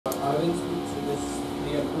Aravind speak. So this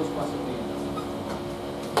Postmaster Priyanka.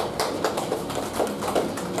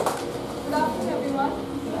 Good afternoon, everyone,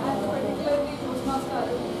 and particularly Postmaster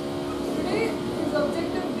Aravind. Today, his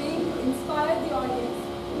objective being to inspire the audience.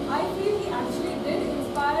 I feel he actually did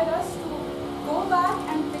inspire us to go back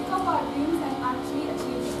and pick up our dreams and actually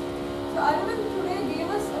achieve them. So Aravind today gave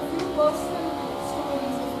us a few personal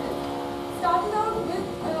stories of his. Started out with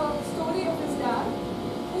a story of his dad,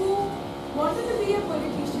 who wanted to be a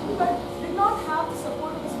politician but did not have the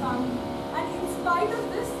support of his family. And in spite of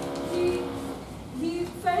this, he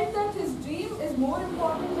felt that his dream is more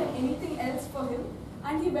important than anything else for him,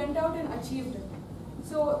 and he went out and achieved it.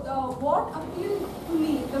 So what appealed to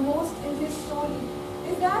me the most in his story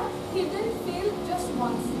is that he didn't fail just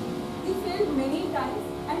once. He failed many times,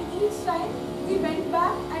 and each time he went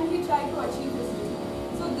back and he tried to achieve his dream.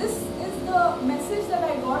 So this is the message that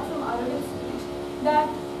I got from Aravind's speech, that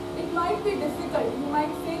it might be difficult, you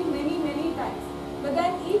might fail many times, but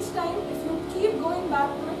then each time if you keep going back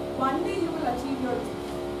to it, one day you will achieve your dream.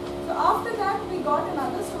 So after that we got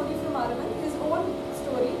another story from Aravind, his own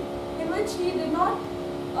story, in which he did not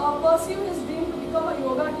pursue his dream to become a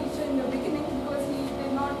yoga teacher in the beginning because he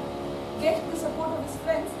did not get the support of his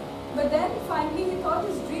friends. But then finally he thought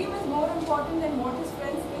his dream is more important than what his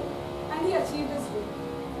friends think, and he achieved his dream.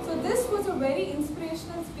 So this was a very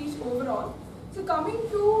inspirational speech overall. So coming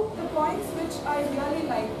to the points which I really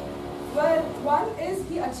liked, well, one is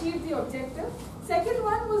he achieved the objective. Second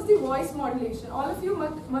one was the voice modulation. All of you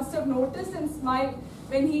must have noticed and smiled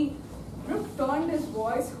when he turned his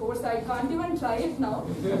voice hoarse. I can't even try it now.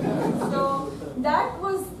 So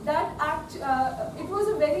it was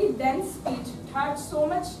a very dense speech. It had so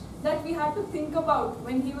much that we had to think about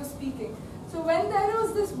when he was speaking. So when there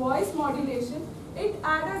was this voice modulation, it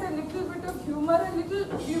added a little bit of humor, we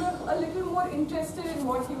were a little more interested in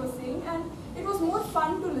what he was saying, and it was more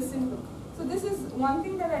fun to listen to. So this is one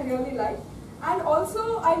thing that I really liked. And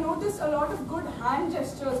also I noticed a lot of good hand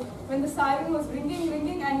gestures when the siren was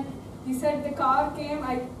ringing, and he said the car came.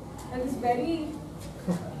 That is very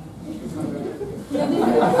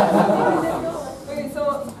okay,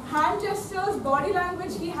 so hand gestures, body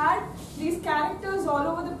language, he had these characters all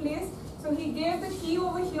over the place. So he gave the key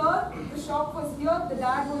over here, the shop was here, the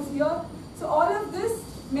dad was here. So all of this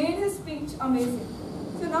made his speech amazing.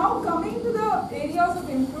 So now coming to the areas of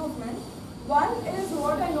improvement, one is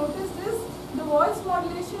what I noticed is the voice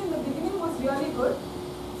modulation in the beginning was really good,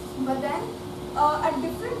 but then at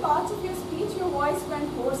different parts of your speech, your voice went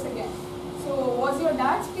hoarse again. So was your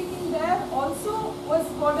dad speaking there also was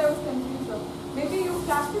what I was confused of. Maybe you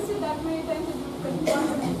practiced it that many times that you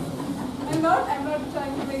couldn't. I'm not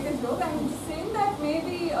trying to make a joke. I'm saying that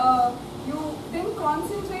maybe you didn't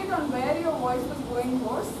concentrate on where your voice was going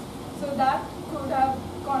hoarse. So that could have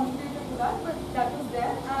contributed to that, but that was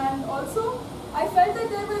there. And also, I felt that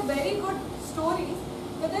there were very good stories,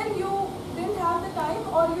 but then you didn't have the time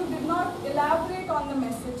or you did not elaborate on the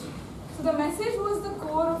message. So the message was the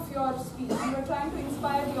core of your speech. You were trying to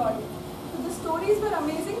inspire the audience. So the stories were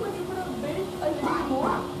amazing, but you could have built a little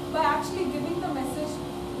more by actually giving the message,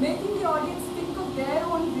 making the audience think of their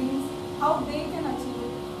own dreams, how they can achieve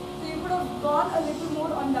it. So you could have gone a little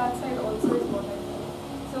more on that side also is what I